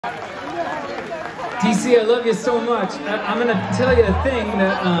DC, I love you so much. I'm gonna tell you a thing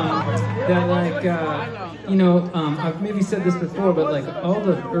that I've maybe said this before, but like all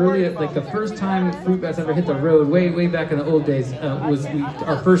the early, like the first time Fruit Bats ever hit the road, way back in the old days,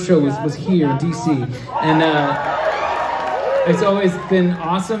 our first show was here in DC, and it's always been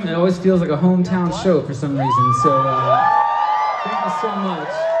awesome. It always feels like a hometown show for some reason. So thank you so much.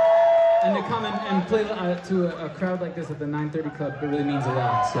 And to come and play to a crowd like this at the 930 Club, it really means a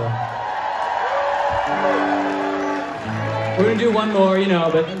lot. So we're gonna do one more, but you know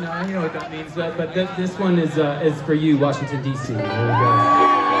what that means. But this one is for you, Washington D.C. Here we go.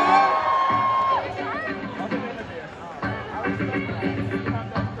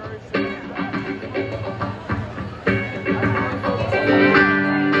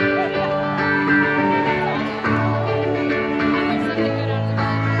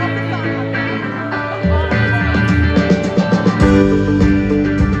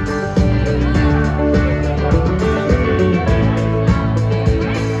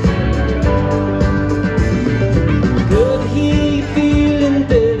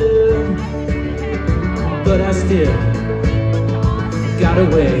 But I still got a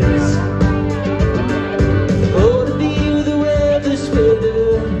ways. Oh, to be with the weather's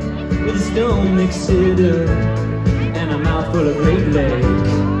weather, with a stone mixer and a mouthful of Great Lake.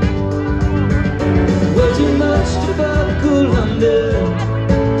 Way too much to buckle under.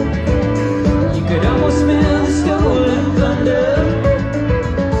 You could almost smell the stolen thunder.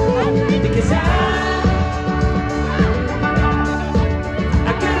 Because I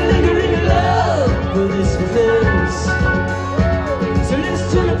got a lingering love for this place. So let's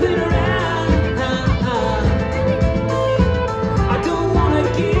turn a bit around. I don't wanna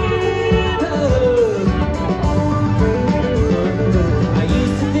give up. I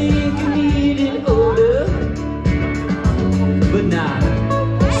used to think I needed older, but not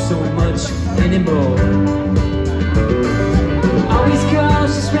so much anymore. Always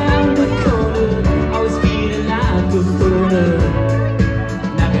cautious round the corner, always feeling like a boner,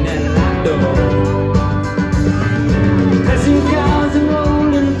 knocking at a locked door. Passing cars and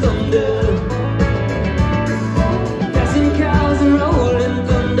rolling thunder. Passing cars and rolling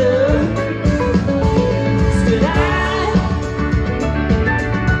thunder. Still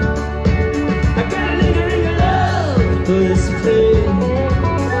I got a lingering love for this place.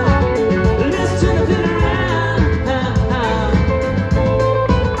 Let's turn a bit around.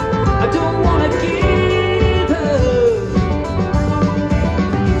 I don't wanna give up.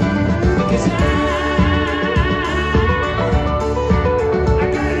 Because I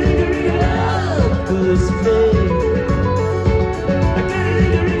got a lingering love for this place. I got a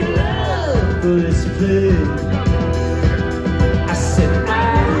lingering love for this place. I said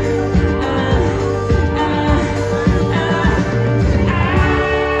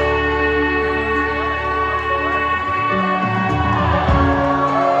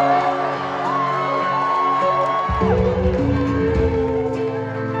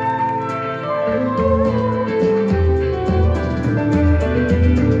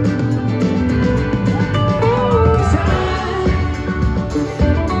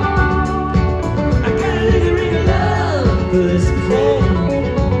this place.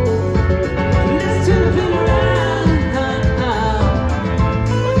 Let's turn a bit around.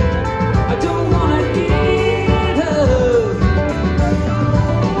 I don't wanna give up.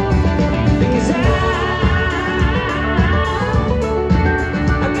 Because I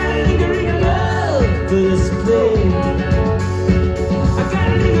got a lingering love for this place. I got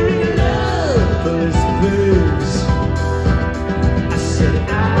a lingering love for this place. I said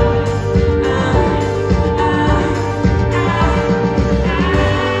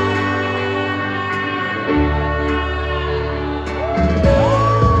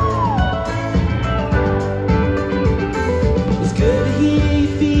it's good to hear you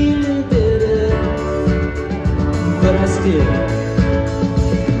feeling better, but I still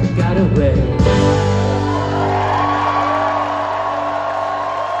got a way.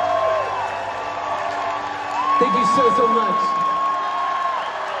 Thank you so much.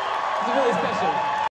 It's really special.